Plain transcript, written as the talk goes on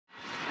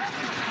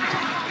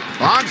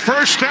On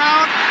first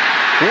down,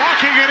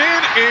 walking it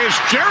in is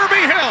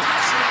Jeremy Hill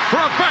for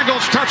a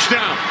Bengals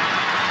touchdown.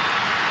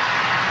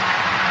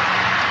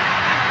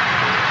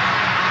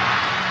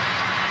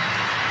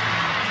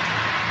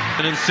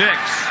 And 6.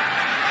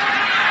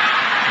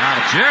 Now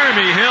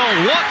Jeremy Hill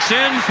looks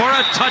in for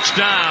a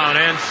touchdown,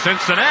 and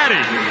Cincinnati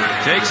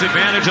takes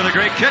advantage of the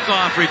great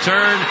kickoff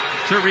return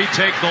to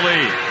retake the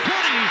lead. 20,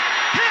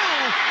 Hill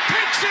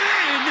takes it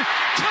in,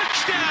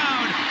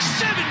 touchdown,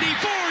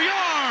 74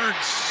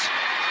 yards.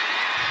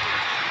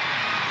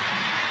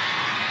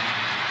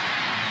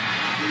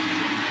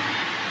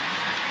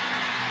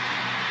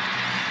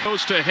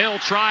 Goes to Hill,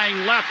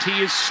 trying left. He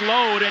is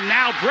slowed and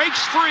now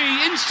breaks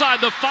free inside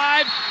the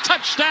 5.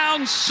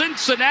 Touchdown,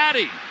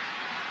 Cincinnati.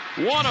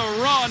 What a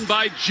run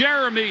by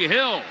Jeremy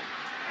Hill.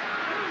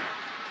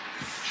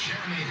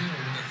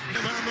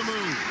 On the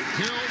move.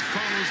 Hill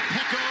follows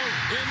Pecco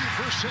in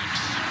for 6.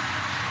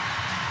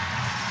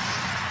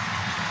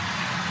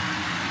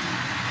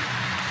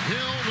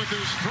 Hill with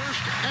his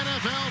first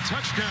NFL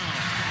touchdown.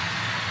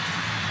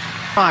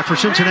 5 for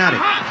Cincinnati.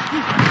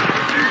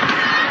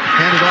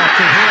 Handed off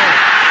to Hill.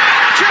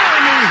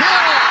 Jeremy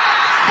Hill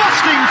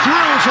busting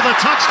through for the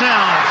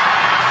touchdown.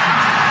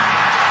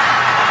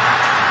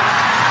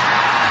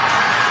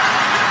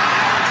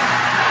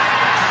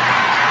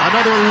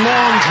 Another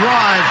long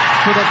drive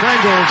for the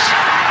Bengals.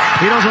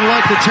 He doesn't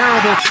like the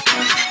terrible.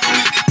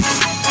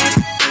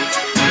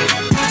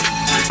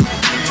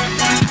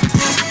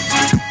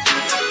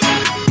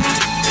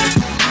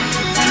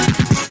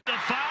 The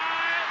 5.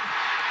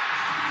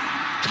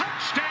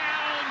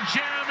 Touchdown,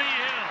 Jeremy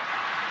Hill.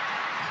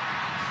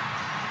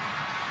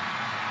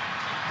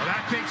 Well,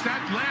 that takes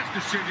that last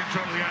decision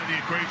totally out of the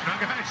equation, huh,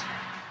 guys?